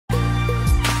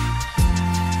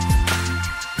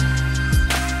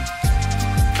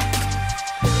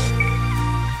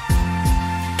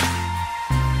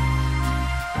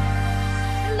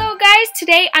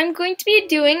Today I'm going to be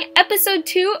doing episode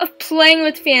 2 of Playing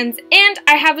with Fans, and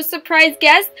I have a surprise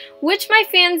guest, which my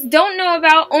fans don't know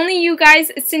about, only you guys,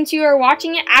 since you are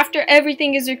watching it after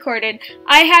everything is recorded.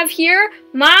 I have here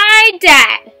my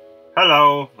dad.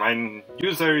 Hello, my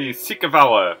user is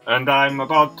Sikavawa, and I'm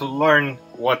about to learn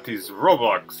what is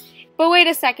Roblox. But wait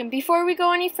a second, before we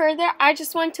go any further, I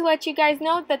just want to let you guys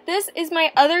know that this is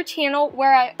my other channel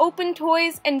where I open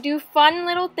toys and do fun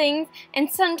little things, and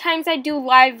sometimes I do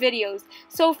live videos.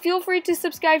 So feel free to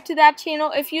subscribe to that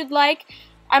channel if you'd like.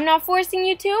 I'm not forcing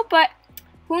you to, but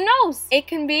who knows? It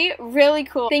can be really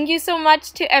cool. Thank you so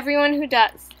much to everyone who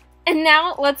does. And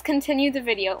now let's continue the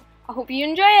video. I hope you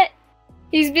enjoy it.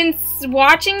 He's been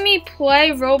watching me play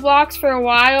Roblox for a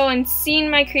while and seen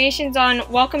my creations on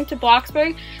Welcome to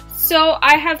BLOXBURG. So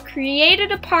I have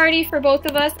created a party for both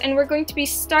of us, and we're going to be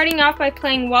starting off by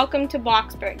playing Welcome to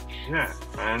BLOXBURG. Yeah,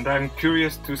 and I'm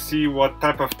curious to see what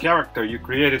type of character you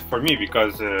created for me,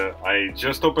 because I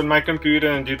just opened my computer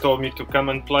and you told me to come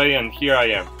and play, and here I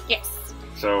am. Yes.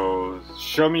 So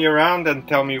show me around and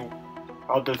tell me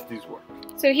how does this work.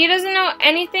 So he doesn't know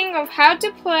anything of how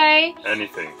to play.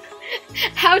 Anything.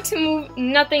 How to move,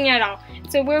 nothing at all.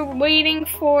 So we're waiting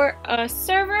for a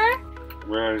server.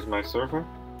 Where is my server?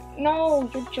 No,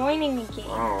 you're joining the game.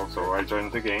 Oh, so I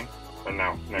joined the game. And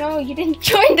now, next. No, you didn't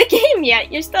join the game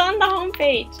yet. You're still on the home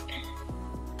page.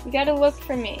 You gotta look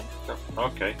for me.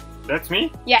 Okay. That's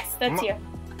me? Yes, that's you.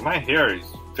 My hair is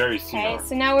very similar. Okay,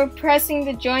 so now we're pressing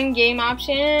the join game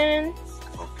option.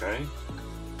 Okay.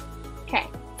 Okay,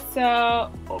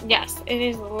 so yes, it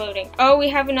is loading. Oh, we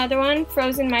have another one,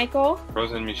 Frozen Michael.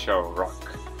 Frozen Michelle,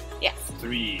 rock. Yes.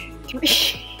 3.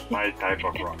 My type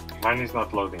of rock. Mine is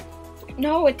not loading.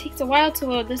 No, it takes a while to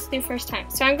load. This is the first time.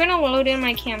 So I'm gonna load in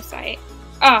my campsite.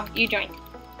 Oh, you joined.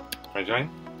 I joined?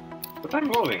 But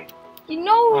I'm loading. You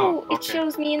know, okay. It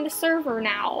shows me in the server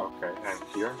now. Okay, I'm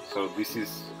here. So this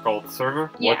is called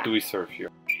server? Yeah. What do we serve here?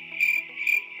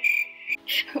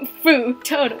 Food,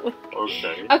 totally.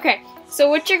 Okay. Okay, so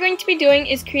what you're going to be doing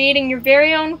is creating your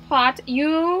very own plot.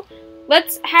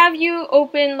 Let's have you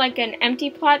open like an empty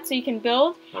plot so you can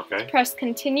build. Okay. Press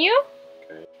continue.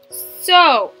 Okay.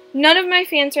 So, none of my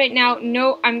fans right now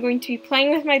know I'm going to be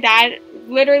playing with my dad.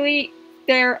 Literally,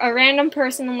 they're a random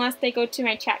person unless they go to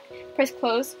my chat. Press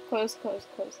close, close, close,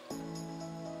 close.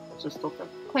 Let's just open.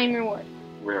 Claim reward.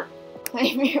 Where?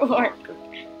 Claim reward.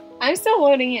 Okay. I'm still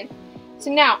loading in.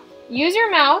 So now, use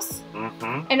your mouse,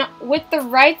 Mm-hmm. and with the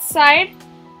right side,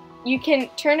 you can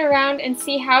turn around and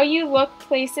see how you look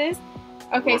places.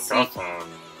 Okay, Look so awesome.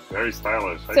 Very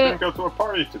stylish. I So- can go to a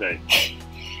party today.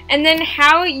 and then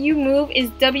how you move is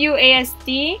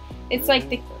WASD. It's like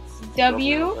the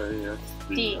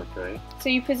W-D. Okay. So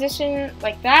you position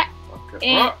like that, Okay.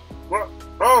 and,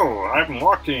 Oh, I'm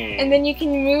walking. and then you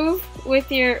can move with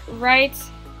your right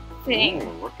thing.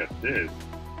 Ooh, look at this.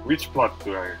 Which plot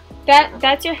do I?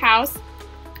 That's your house.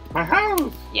 My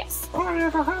house. Yes. Oh, I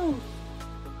have a house.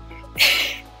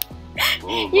 Ooh,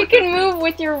 You look can at move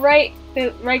with your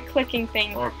the right clicking thing.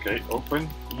 this. Okay, open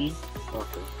E.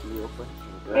 Okay, E open.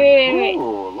 Wait.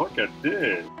 Ooh, look at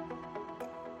this.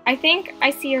 I think I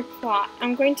see your plot.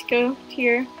 I'm going to go to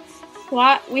your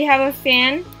plot. We have a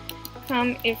fan.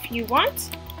 Come if you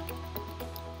want.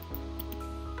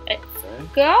 Let's Okay.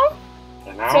 go.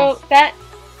 And now. So that,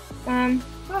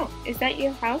 Oh, is that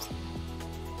your house?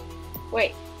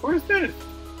 Wait. where's this?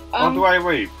 How do I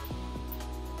wave?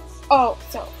 Oh,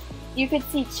 so you could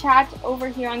see chat over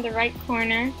here on the right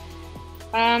corner.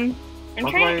 I'm How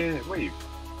do trying. I wave?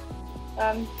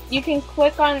 You can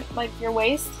click on like your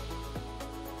waist.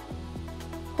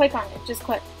 Click on it. Just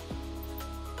click.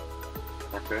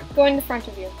 Okay. Go in the front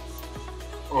of you.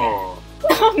 Oh,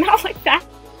 No, not like that.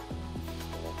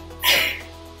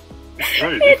 it's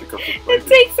very difficult to play It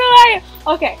takes a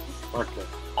while. Okay. this. Okay.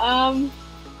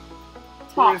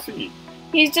 Who Tom. is he?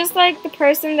 He's just like the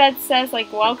person that says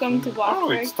like "Welcome to Oh,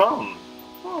 BLOXBURG." it's Tom.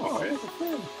 Oh, I have a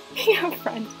friend. Your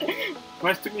friend.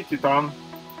 Nice to meet you, Tom.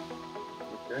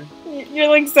 Okay. You're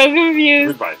like so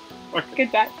confused. Goodbye. Okay.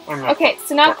 Goodbye. I'm not Okay,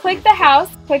 so now talking click to the you. house.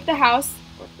 Click the house.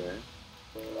 Okay.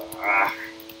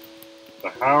 The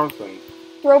house and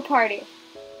Throw party.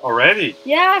 already.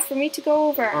 Yeah, for me to go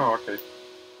over. Oh, okay.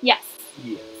 Yes.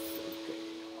 Yes. Okay.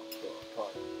 I'll go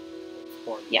party. Let's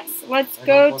party. Yes. Let's I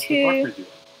go don't want to. talk with you.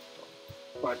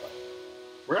 Bye bye.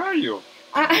 Where are you?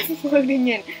 I'm loading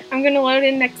in. I'm gonna load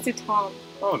in next to Tom.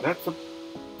 Oh, that's a.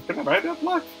 Can I buy that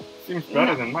lot? Seems better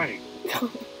No. than mine.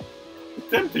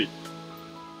 It's empty.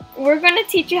 We're gonna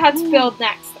teach you how to build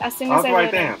next as soon How as do I I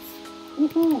load in. dance?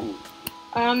 Woohoo!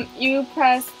 You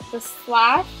press the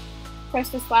slash. Press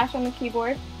the slash on the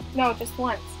keyboard. No, just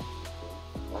once.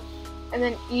 And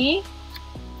then E.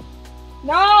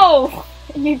 No!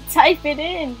 You type it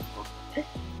in.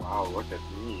 Wow, look at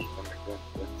me. Oh my god.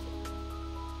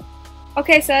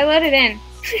 Okay, so I let it in.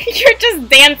 You're just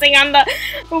dancing on the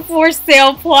for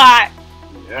sale plot.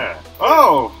 Yeah.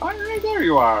 Oh, hi, there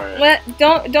you are.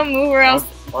 Don't move or else.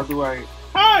 Or do I?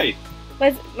 Hi.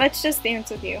 Let's just dance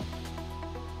with you.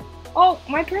 Oh,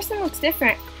 my person looks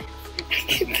different.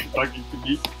 Talking to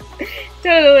me?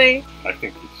 Totally. I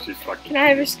think she's talking. Can I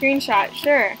have a screenshot?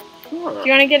 Sure. Sure. Do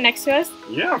you want to get next to us?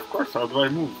 Yeah, of course. How do I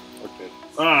move? Okay.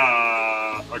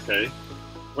 Okay.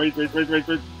 Wait.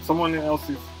 Someone else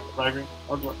is driving.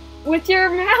 How do I? With your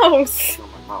mouse. Oh,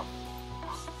 my mouth.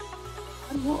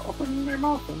 I'm not opening my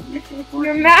mouth.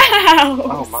 Your mouse.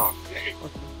 Oh, mouth.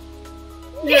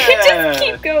 Okay. You just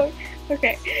keep going.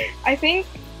 Okay. I think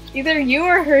either you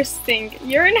or her stink.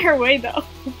 You're in her way though.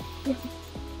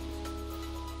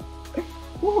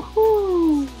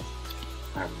 Woohoo!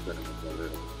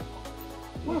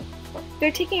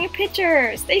 They're taking a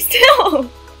picture. Stay still.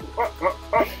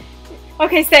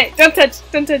 Okay, stay. Don't touch.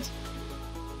 Don't touch.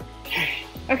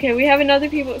 Okay, we have another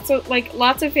people. So like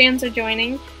lots of fans are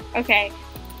joining. Okay,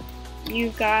 you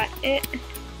got it.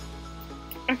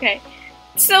 Okay,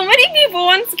 so many people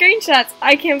want screenshots.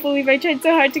 I can't believe I tried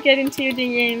so hard to get into your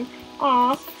game.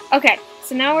 Aw. Okay,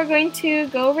 so now we're going to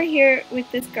go over here with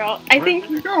this girl. Where did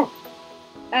you go?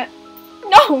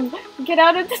 No! Get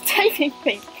out of the typing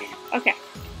thing. Okay.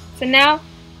 So now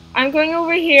I'm going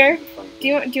over here. Do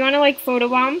you want to like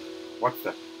photobomb? What's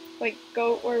that? Like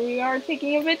go where we are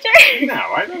taking a picture? No,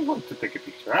 I don't want to take a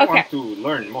picture. I want to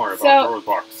learn more about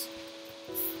Roblox.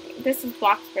 This is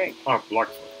BLOXBURG. Oh, BLOXBURG.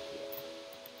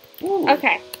 Ooh.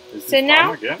 Okay. Is so this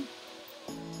now again?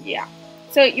 Yeah.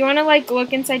 So you want to like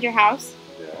look inside your house?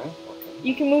 Yeah. Okay.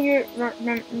 You can move your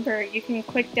remember. You can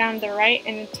click down the right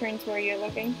and it turns where you're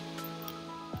looking.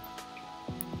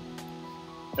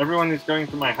 Everyone is going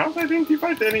to my house? I didn't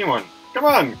invite anyone. Come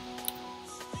on!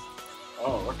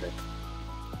 Oh, okay.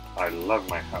 I love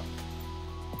my house.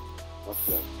 What's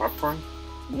that? Popcorn?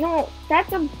 No,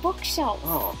 that's a bookshelf.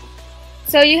 Oh.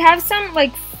 So you have some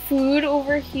like food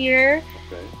over here.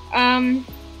 Okay.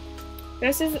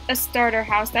 This is a starter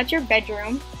house. That's your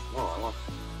bedroom. Oh, I want.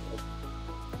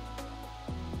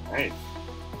 Nice.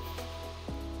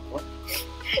 What?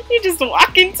 You just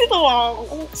walk into the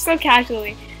wall so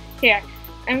casually. Here.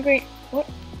 I'm going. What?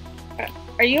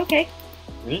 Are you okay?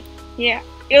 Me? Yeah.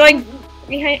 You're like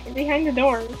behind the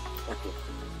door. Okay.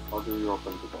 How do you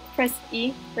open the door? Press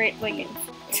E. Right, like it.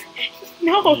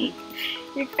 No. E.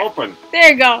 You, open.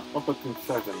 There you go. Open in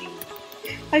sesame.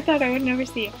 I thought I would never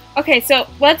see you. Okay, so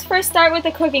let's first start with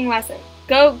the cooking lesson.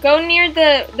 Go near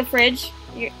the fridge.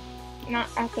 You're not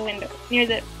out the window. Near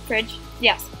the fridge.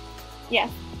 Yes. Yes.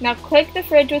 Now click the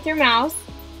fridge with your mouse.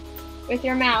 With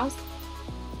your mouse.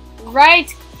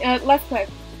 Right, left click.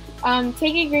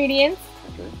 Take ingredients.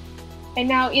 Okay. And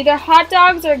now either hot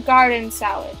dogs or garden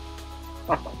salad.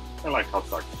 I like hot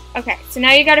dogs. Okay, so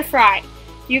now you gotta fry.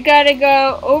 You gotta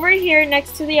go over here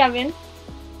next to the oven.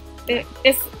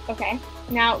 Okay.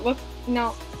 Now look,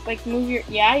 no, like move your,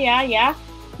 yeah.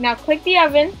 Now click the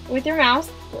oven with your mouse.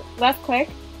 Left click.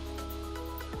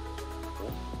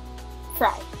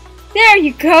 Fry. There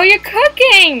you go, you're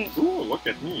cooking! Ooh, look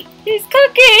at me. He's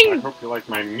cooking! I hope you like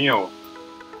my meal.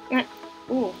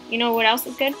 Ooh, you know what else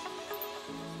is good?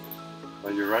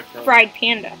 Are you right? Fried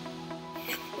panda.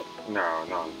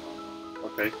 No.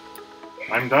 Okay.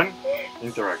 I'm done?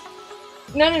 Interact.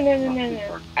 No.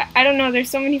 I don't know, there's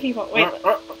so many people. Wait.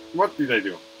 What did I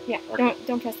do? Yeah, okay.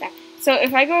 don't press that. So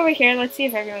if I go over here, let's see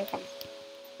if everyone comes.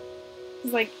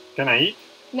 It's like... Can I eat?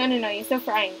 No, you're still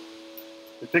frying.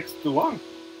 It takes too long.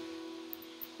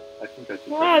 I think I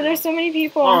should. Oh, there's so many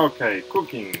people. Okay,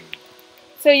 cooking.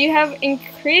 So you have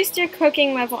increased your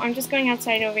cooking level. I'm just going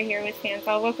outside over here with fans.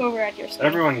 I'll look over at your screen.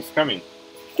 Everyone is coming.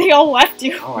 They all left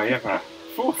you. Oh, I have a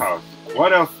full house.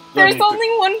 What else? There's only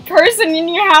one person in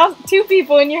your house, 2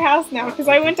 people in your house now, because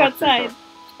I went outside.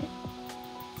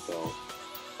 So,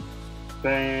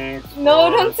 thanks.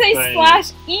 No, don't say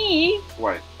 /E.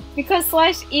 Why? Because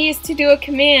 /E is to do a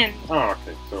command. Oh,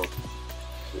 okay. So.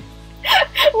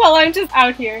 Well, I'm just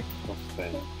out here.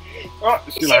 Oh,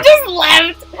 she left. Just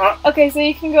left. Okay, so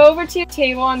you can go over to your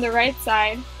table on the right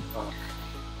side.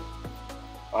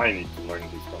 I need to learn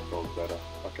these controls better.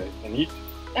 Okay, and eat.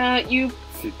 You.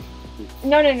 Sit. Eat.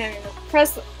 No.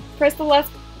 Press the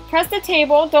left. Press the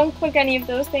table. Don't click any of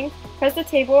those things. Press the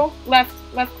table. Left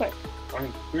click.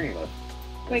 I'm doing that.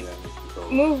 Like,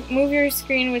 move your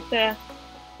screen with the.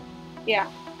 Yeah.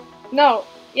 No.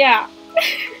 Yeah.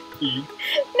 E.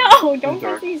 No, don't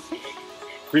press these.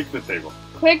 Click the table.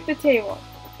 Click the table.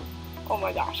 Oh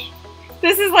my gosh.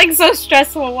 This is like so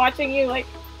stressful watching you like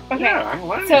Okay. Yeah, I'm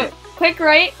learning. So click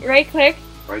right click.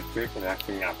 Right click and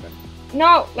acting happen.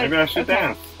 No, like, Maybe I should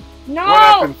dance. No, What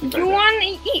happens if you I want to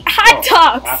eat hot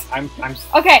dogs. I'm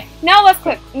Okay, now left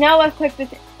click. Now left click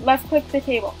the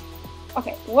table.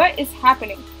 Okay, what is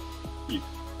happening? E.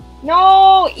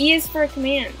 No, E is for a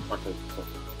command. Okay, so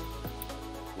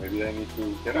maybe I need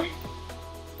to get up.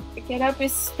 Get up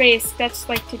is space. That's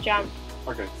like to jump.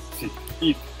 Okay, see,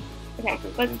 eat. Okay,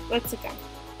 let's sit down.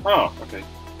 Oh, okay.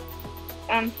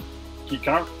 Kick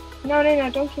out. No,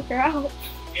 don't kick her out.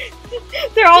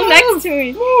 They're all next to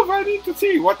me. Move! I need to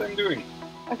see what I'm doing.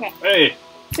 Okay. Hey.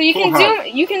 So you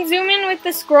can zoom in with the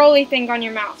scrolly thing on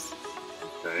your mouse.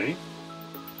 Okay.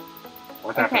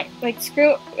 What happened? Okay, like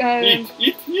screw.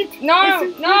 Eat.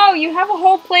 No, you have a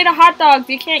whole plate of hot dogs.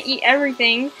 You can't eat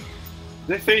everything.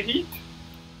 They say eat.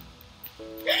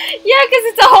 Yeah, because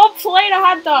it's a whole plate of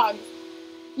hot dogs.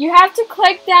 You have to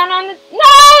click down on the.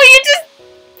 No, you just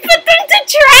put them to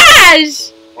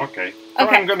trash. Okay. So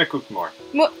I'm gonna cook more.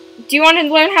 Well, do you want to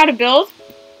learn how to build?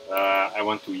 I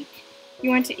want to eat. You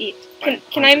want to eat.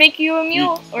 Can I make you a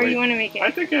meal, or you want to make it? I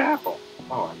take an apple.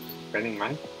 Oh, I'm spending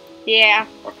money? Yeah.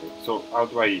 Okay, so how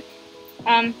do I eat?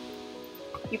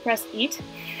 You press eat.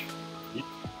 Eat?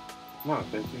 No,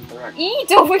 that's interact.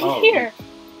 Eat over here. Eat.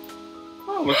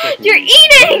 Oh, look at You're me.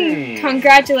 eating!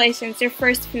 Congratulations, your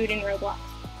first food in Roblox.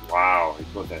 Wow, it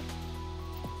was a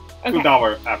Okay.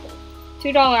 $2 apple.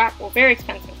 $2 apple, very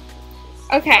expensive.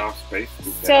 Okay, Now space to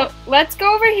get so up. let's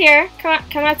go over here.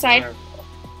 Come outside.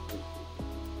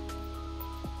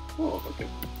 Oh, okay.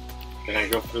 Can I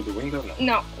go through the window now?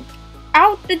 No.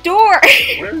 Out the door!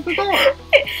 Where's the door?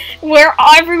 Where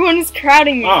everyone is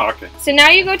crowding me. Oh, okay. So now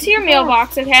you go to your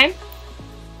mailbox, okay?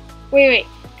 Wait.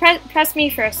 Press me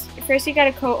first. First you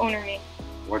gotta co-owner me.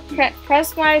 What do you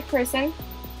Press my person.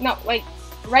 No, like,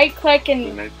 right click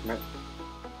and...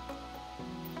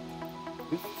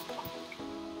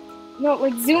 No,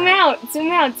 like, zoom out.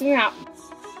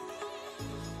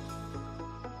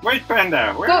 Wait,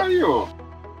 Panda, where are you?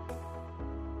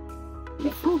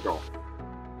 The frugal.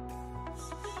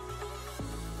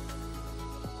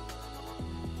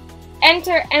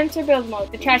 Enter build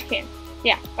mode, the trash can.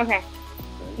 Yeah, okay.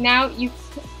 Now you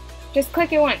just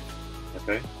click it once.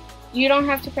 Okay. You don't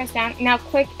have to press down. Now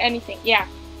click anything. Yeah.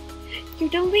 You're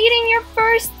deleting your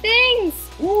first things.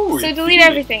 Ooh, so delete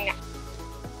everything now.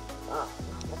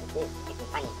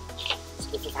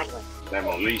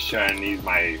 Demolition is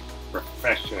my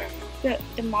profession. The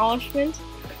demolishment?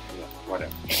 Yeah,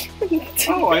 whatever.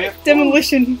 Oh, I have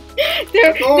demolition.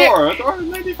 A door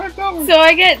 $95. So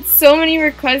I get so many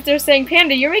requests. They're saying,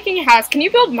 Panda, you're making a house. Can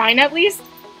you build mine at least?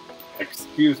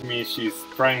 Excuse me, she's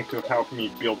trying to help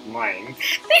me build mine.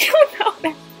 They don't know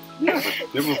that. Yeah,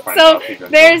 but they will find So out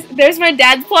eventually. there's my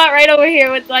dad's plot right over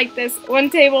here with like this one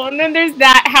table, and then there's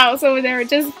that house over there,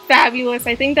 just fabulous.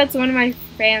 I think that's one of my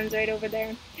fans right over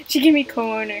there. She gave me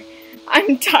co-owner.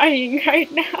 I'm dying right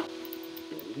now.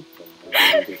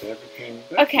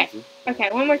 Okay,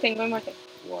 one more thing. What?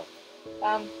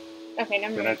 Okay,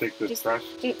 never mind. Can I take the trash?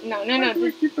 No. Why do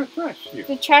we keep the trash here?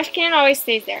 The trash can always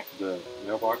stays there. The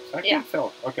mailbox? I can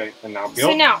sell. Okay, and now build?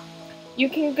 So now, you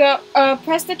can go,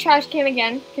 press the trash can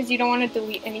again, because you don't want to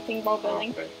delete anything while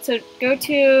building. Okay. So go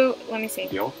to, let me see.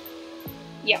 Build?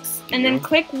 Yes. And then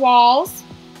click walls.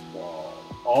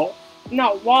 All?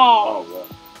 No, walls. Oh, well.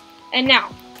 And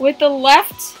now, with the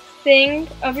left thing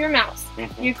of your mouse,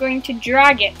 you're going to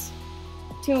drag it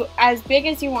to as big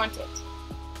as you want it.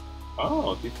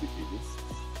 Oh, this is easy.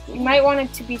 You might want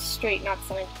it to be straight, not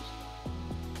slanted.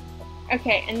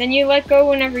 Okay, and then you let go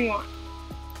whenever you want.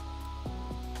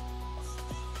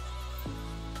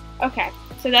 Okay,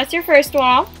 so that's your first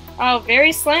wall. Oh,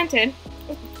 very slanted.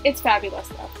 It's fabulous,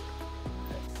 though.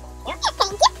 Thank you.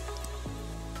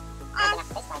 I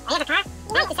have a car?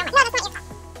 No, that's not your car. This is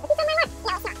on my lot.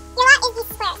 No, it's not. Your lot is these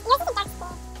squares. Yours is a dark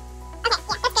square. Okay,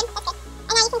 yeah, that's good.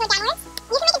 And now you can go downwards.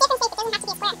 You can make a different shape. It doesn't have to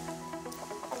be a square.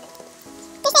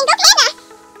 They're saying, go Panda!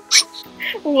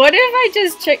 What if I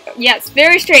just check? Yes,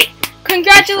 very straight.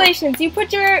 Congratulations, you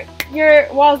put your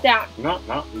walls down. No,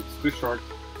 it's too short.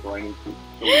 So I need to...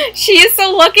 She is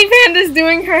so lucky Panda's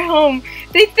doing her home.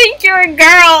 They think you're a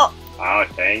girl. Oh,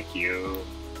 thank you.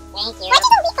 Thank you. Why'd you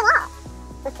delete the wall?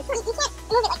 You can't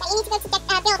move it like that. You need to go to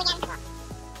build again.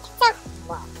 So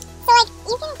like,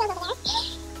 you can build over there.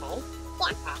 Okay.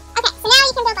 Yeah. Okay, so now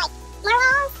you can build like more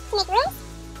walls to make rooms.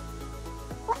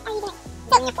 What are you doing?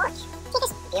 Building a porch.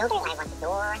 Builder, I want the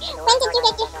door. When did you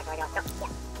get your...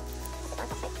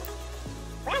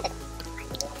 Where are the...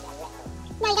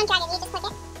 No, you don't drag it. You just click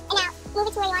it. And now, move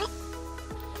it to where you want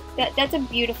it. That's a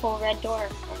beautiful red door.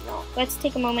 I know. Let's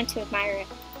take a moment to admire it.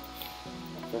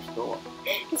 First door.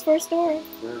 His first door.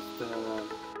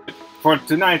 For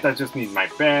tonight, I just need my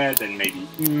bed and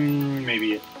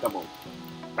maybe a double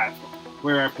bathroom.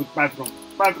 Where I put bathroom?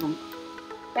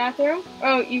 Bathroom?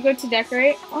 Oh, you go to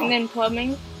decorate and then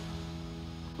plumbing.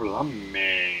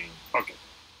 Plumbing. Okay.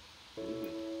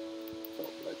 So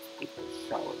let's put the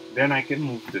shower. Then I can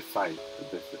move the side to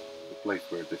the place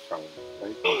where the shower is,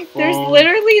 right? There's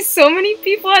literally so many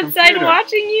people outside Computer.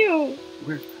 watching you.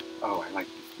 Where's... Oh, I like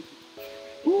this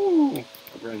TV. Ooh,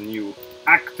 a brand new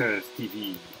Actors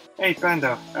TV. Hey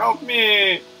Panda, help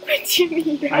me! What do you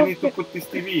mean? I need to put this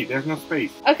TV. There's no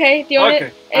space. Okay, do you want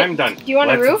Okay, I'm done. Do you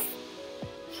want a roof?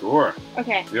 Sure.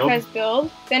 Okay, Build. press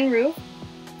build, then roof.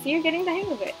 See, you're getting the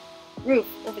hang of it. Roof,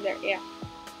 over there, yeah.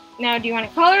 Now, do you want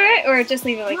to color it, or just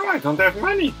leave it like No, that? I don't have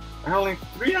money. I only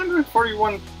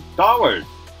 $341.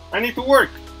 I need to work.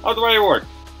 How do I work?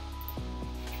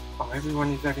 Oh,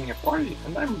 everyone is having a party,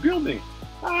 and I'm building.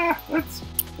 Let's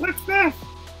dance.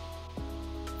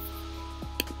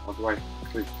 How do I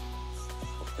click?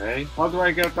 Okay. How do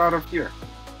I get out of here?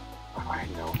 Oh, I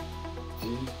know.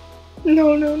 G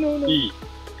No. E.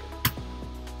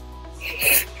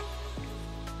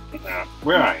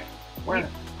 Where I am? Where?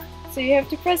 So you have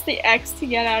to press the X to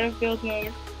get out of build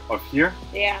mode. Of here?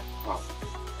 Yeah.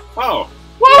 Oh.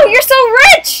 Whoa, you're so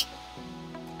rich!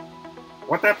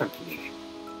 What happened to me?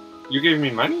 You gave me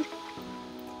money?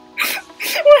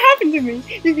 What happened to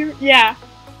me? Yeah.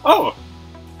 Oh.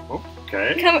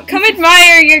 Okay. Come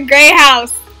admire your gray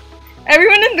house.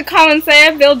 Everyone in the comments say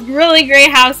I build really gray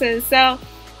houses, so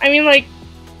I mean, like,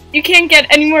 you can't get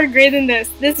any more gray than this.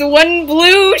 This one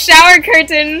blue shower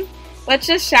curtain. Let's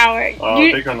just shower. Oh,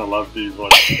 they're gonna love these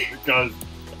ones because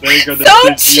they're gonna so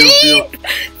think cheap.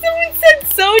 Someone said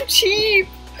so cheap.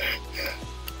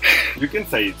 You can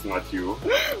say it's not you.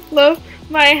 Love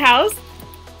my house.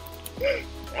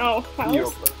 Oh, house. You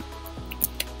open.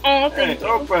 Oh, Hey, thank you.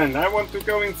 open! I want to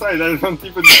go inside. I don't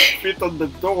even fit on the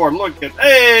door. Look at,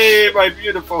 hey, my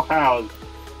beautiful house.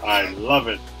 I love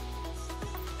it.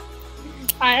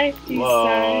 I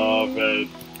Love designed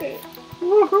it.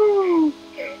 Woohoo!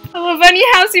 I love any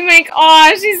house you make.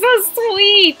 Aw, she's so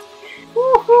sweet.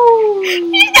 Woohoo!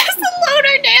 You guys alone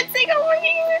are dancing over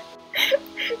here.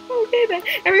 Okay then.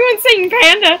 Everyone's saying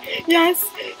panda. Yes.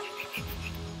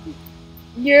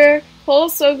 You're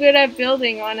both so good at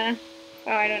building, Anna.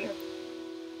 Oh, I don't know.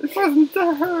 It wasn't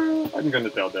her. I'm gonna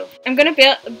tell them. I'm gonna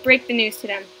break the news to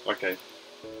them. Okay.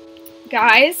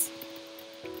 Guys,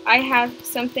 I have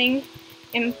something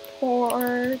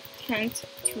important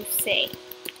to say.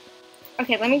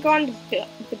 Okay, let me go on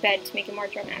the bed to make it more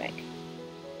dramatic.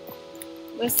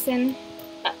 Listen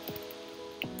up.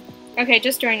 Okay,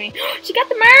 just join me. She got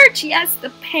the merch! Yes,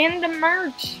 the panda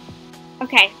merch!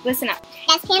 Okay, listen up.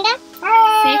 Yes, Panda?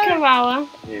 See, Koala.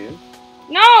 Yes.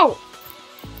 No!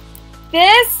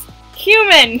 This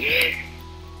human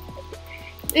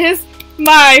is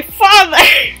my father!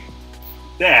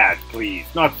 Dad, please,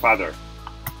 not father.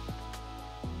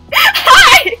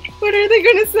 Hi! What are they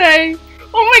gonna say?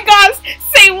 Oh my gosh!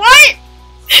 Say what?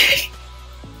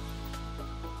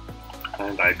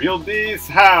 And I built this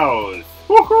house.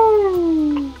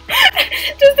 Woohoo!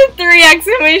 Just the 3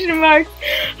 exclamation marks.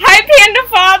 Hi, Panda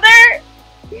Father!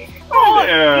 Oh,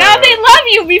 there. now they love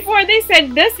you. Before they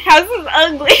said this house is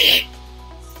ugly.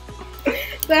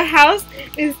 The house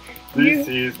is... This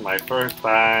is my first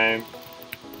time.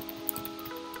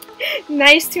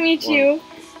 Nice to meet you.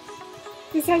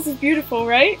 This house is beautiful,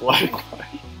 right?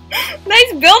 Likewise.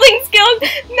 Nice building skills.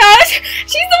 No,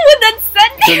 she's the one that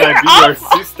said they Can were I be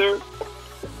awful. your sister?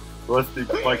 Rusty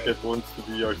Bucket wants to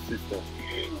be your sister.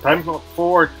 Time for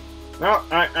work. No,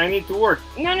 I need to work.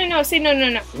 No. Say no.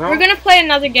 No? We're gonna play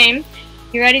another game.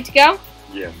 You ready to go?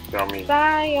 Yes, tell me.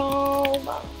 Bye, y'all.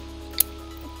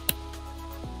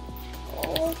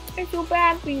 Oh, I feel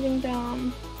bad leaving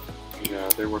them. Yeah,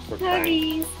 they were so kind.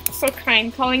 Huggies. So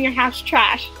kind, calling your house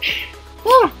trash.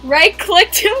 Right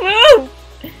click to move.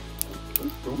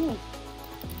 Cool.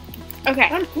 Okay.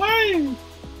 I'm flying.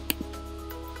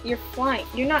 You're flying.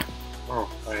 You're not. Oh,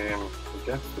 I am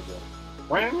against the wall.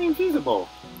 Why am I invisible?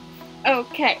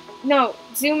 Okay. No,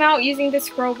 zoom out using the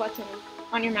scroll button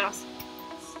on your mouse.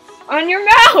 On your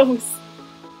mouse!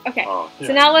 Okay. Oh, yeah.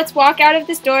 So now let's walk out of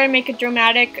this door and make a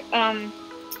dramatic,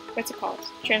 what's it called?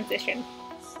 Transition.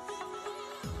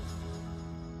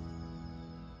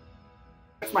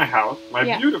 That's my house. My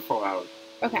Yeah. beautiful house.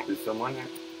 Okay. Is someone there?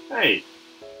 Hey,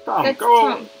 Tom, That's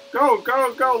go,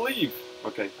 Tom. go, leave.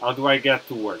 Okay, how do I get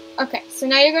to work? Okay, so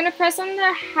now you're gonna press on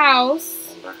the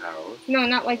house. On the house. No,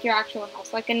 not like your actual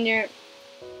house, like in your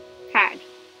pad.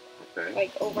 Okay.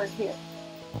 Like over here.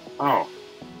 Oh.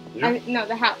 Here? No,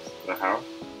 the house. The house?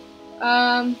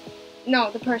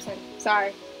 No, the person.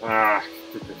 Sorry. Ah,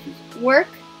 too confusing. Work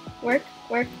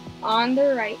on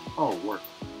the right. Oh, work.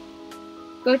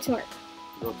 Go to work.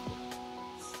 Go to work.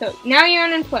 So now you're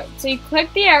unemployed. So you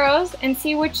click the arrows and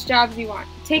see which jobs you want.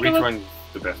 Take Which a look. one's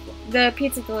the best one? The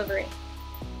pizza delivery.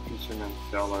 Fisherman,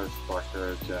 seller,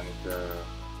 stalker, janitor,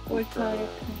 Woodcutter.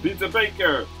 pizza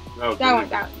baker. No, That one.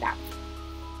 delivery. That.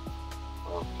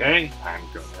 Okay, I'm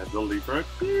gonna deliver a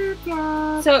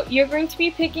pizza. So you're going to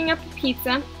be picking up a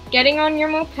pizza, getting on your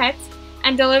moped,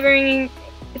 and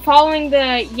following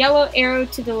the yellow arrow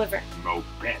to deliver.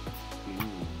 Moped.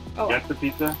 Oh. Get the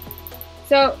pizza.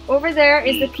 So over there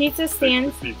is the pizza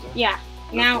stand. Take the pizza. Yeah.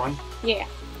 This Now. one? Yeah.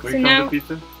 Click So on now. the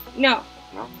pizza. No.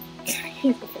 No?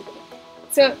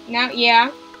 So now, yeah,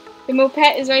 the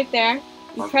moped is right there.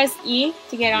 You Okay. press E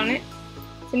to get on it.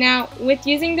 So now, with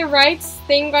using the right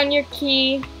thing on your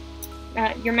key,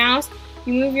 your mouse,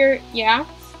 you move your,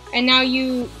 and now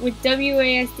you, with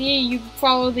WASD, you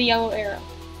follow the yellow arrow.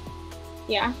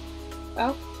 Yeah.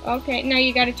 Oh, okay, now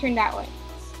you gotta turn that way.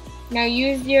 Now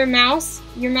use your mouse.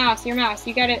 You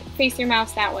gotta face your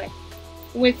mouse that way.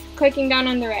 With clicking down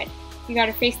on the red. You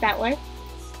gotta face that way.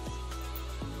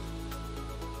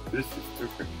 This is too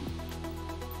confusing.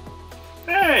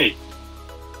 Hey!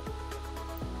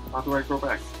 How do I go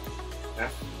back?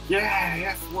 Yes? Yeah,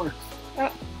 yes, works.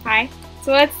 Oh, hi.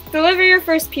 So let's deliver your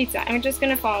first pizza. I'm just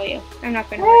gonna follow you. I'm not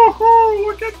gonna. Oh,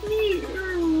 look at me!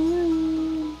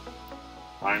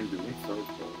 I'm doing so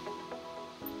good.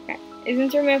 Okay.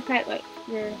 Isn't your moped like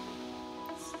your?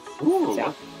 Ooh,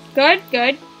 So. look.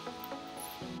 Good.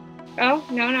 Oh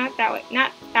no, not that way.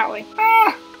 Not that way.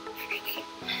 Ah!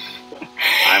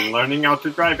 I'm learning how to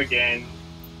drive again.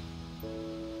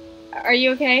 Are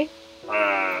you okay?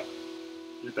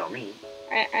 You tell me.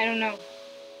 I don't know.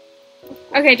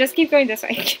 Okay, just keep going this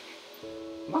way.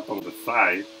 Not on the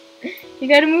side. You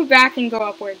gotta move back and go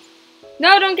upwards.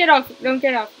 No, don't get off. Don't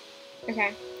get off.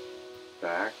 Okay.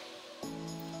 Back.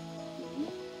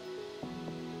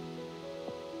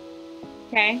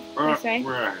 Okay. This way.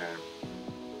 Where I am.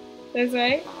 This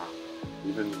way.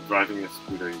 Even driving a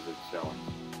scooter is a challenge.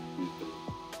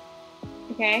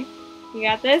 Okay. You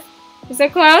got this? You're so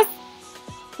close.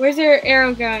 Where's your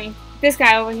arrow going? This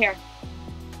guy over here.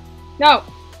 No.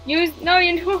 No,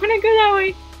 you don't want to go that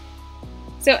way.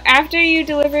 So after you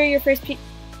deliver your first pizza.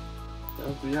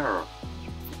 There's the arrow.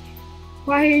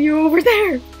 Why are you over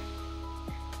there?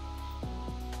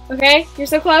 Okay, you're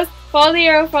so close. Follow the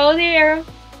arrow. Follow the arrow.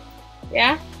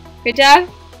 Yeah. Good job.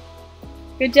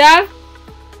 Good job.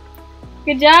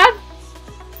 Good job.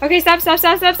 Okay, stop.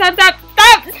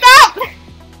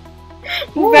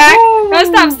 Move back.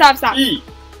 No, stop. E.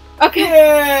 Okay.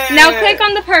 Yay! Now click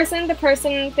on the person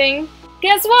thing.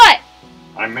 Guess what?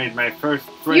 I made my first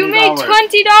 $20. You made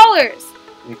 $20.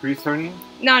 Increase earning?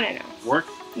 No. Work?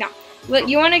 Look,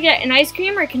 you want to get an ice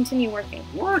cream or continue working?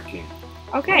 Working.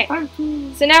 Okay. Time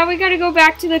to... So now we gotta go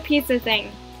back to the pizza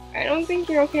thing. I don't think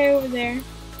you're okay over there.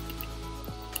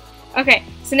 Okay.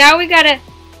 So now we gotta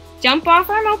jump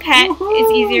off our moped.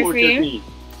 It's easier for you. Me.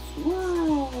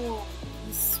 Whoa.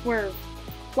 Swerve.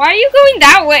 Why are you going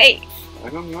that way? I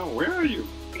don't know. Where are you?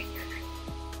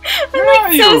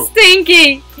 I'm like so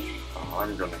stinky. Oh,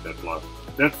 I'm gonna get lost.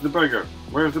 That's the burger.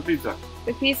 Where's the pizza?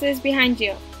 The pizza is behind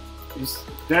you. Is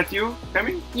that you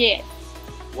coming? Yes.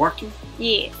 Walking?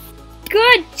 Yes.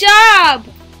 Good job!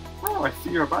 Oh, I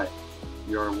see your bike.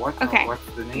 Your what? Okay. What's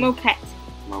the name? Moped.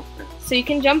 Moped. So you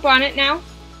can jump on it now.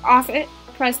 Off it.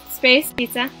 Press space.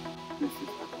 Pizza. This is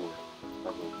not work. I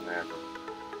will never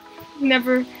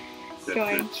Never get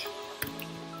going. rich.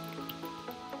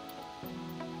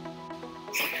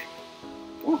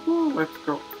 Woohoo, let's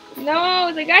go.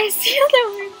 No, the guy's the other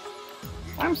one.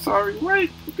 I'm sorry, wait,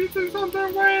 the pizza's on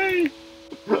their way.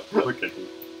 Look at me.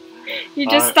 You're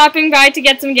just stopping by to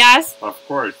get some gas? Of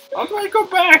course. How do I go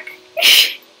back?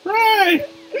 Right.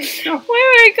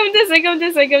 Wait, come this way.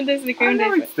 I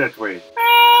know it's that way.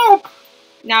 Help!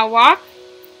 Now walk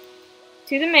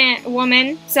to the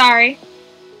woman. Sorry.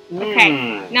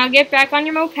 Okay. Now get back on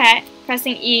your moped,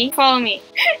 pressing E. Follow me.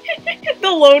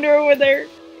 The loader over there.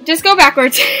 Just go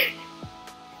backwards.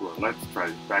 Well, let's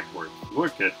try backwards.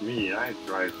 Look at me, I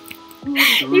drive.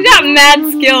 You got mad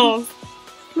skills.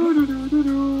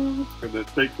 It's gonna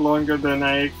take longer than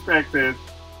I expected.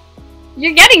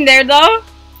 You're getting there though.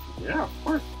 Yeah, of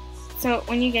course. So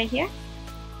when you get here.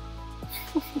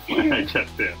 When I get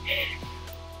there.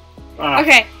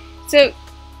 Okay. So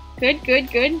good.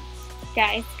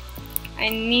 Guys, I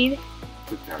need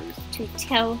to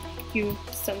tell you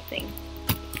something.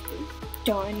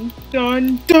 Dun.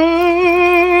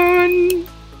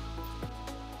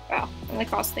 Wow, I'm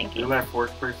like all stinky. You left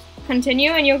work first.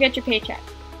 Continue and you'll get your paycheck.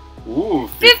 Ooh,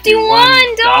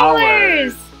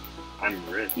 $51! I'm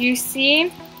rich. You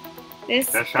see this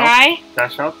Cash guy? Out?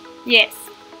 Cash out? Yes.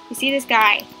 You see this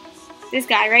guy? This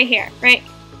guy right here. Right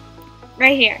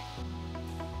here.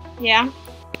 Yeah?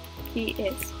 He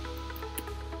is.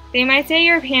 They might say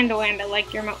you're a panda wanda,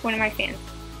 like you're one of my fans.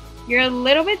 You're a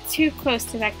little bit too close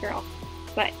to that girl.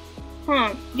 But,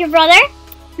 Your brother?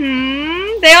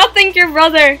 They all think you're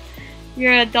brother.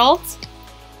 You're an adult.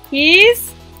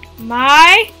 He's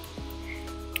my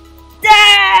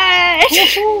dad!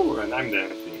 Woohoo! And I'm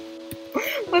dancing.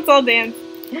 Let's all dance.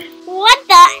 What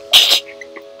the?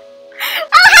 Oh,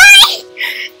 hi!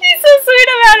 He's so sweet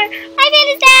about it. Hi,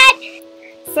 Panda's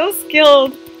dad! So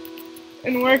skilled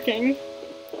in working.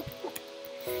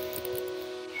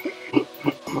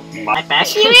 My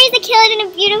She raised a kid and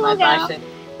a beautiful girl.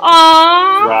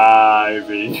 Aww.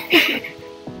 driving.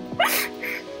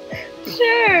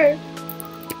 Sure.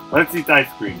 Let's eat ice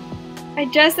cream. I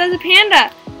dressed as a panda.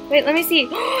 Wait, let me see.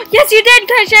 Yes, you did,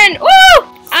 Cushion. Woo!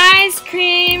 Ice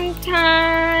cream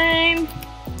time.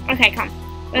 Okay, come.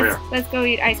 Let's go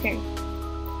eat ice cream.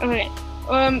 Okay.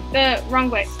 The wrong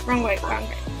way.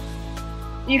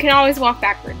 You can always walk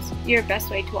backwards. Your best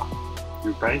way to walk.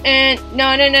 You pay? And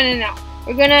no.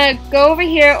 We're gonna go over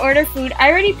here, order food. I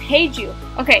already paid you.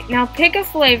 Okay, now pick a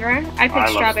flavor. I picked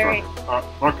strawberry.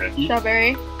 Okay. Eat.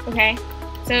 Strawberry. Okay.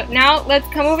 So now let's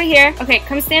come over here. Okay,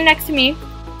 come stand next to me.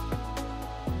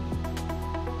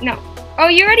 No. Oh,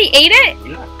 you already ate it?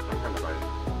 Yeah, I'm gonna buy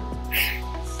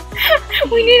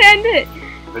it. We need to end it.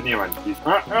 The new one, please.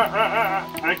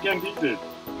 I can't eat it.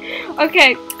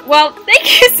 Okay, well,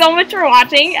 thank you so much for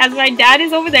watching as my dad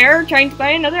is over there trying to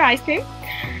buy another ice cream.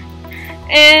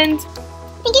 And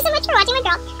thank you so much for watching, my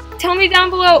girl. tell me down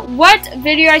below what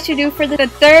video I should do for the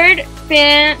third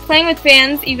playing with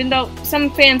fans, even though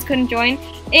some fans couldn't join,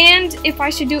 and if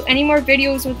I should do any more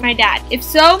videos with my dad. If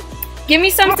so, give me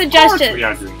some suggestions. Of course we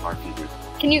are doing more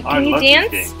videos. Can you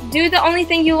dance? Do the only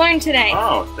thing you learned today.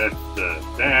 Oh, that's the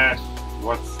dash.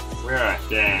 Where I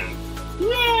dance.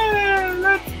 Yeah,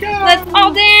 let's go. Let's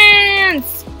all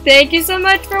dance. Thank you so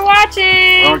much for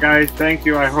watching. Well, guys, thank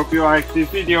you. I hope you liked this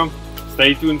video.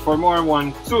 Stay tuned for more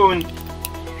one soon.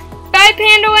 Bye,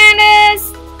 Panda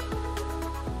Wandas!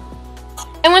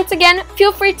 And once again,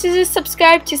 feel free to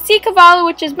subscribe to C Cavallo,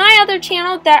 which is my other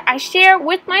channel that I share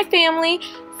with my family.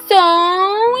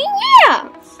 So, yeah!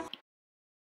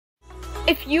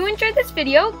 If you enjoyed this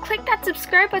video, click that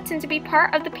subscribe button to be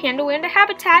part of the Panda Wanda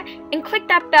habitat and click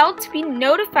that bell to be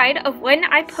notified of when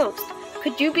I post.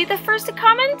 Could you be the first to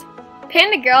comment?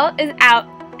 PandaGirl is out.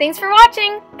 Thanks for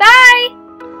watching. Bye!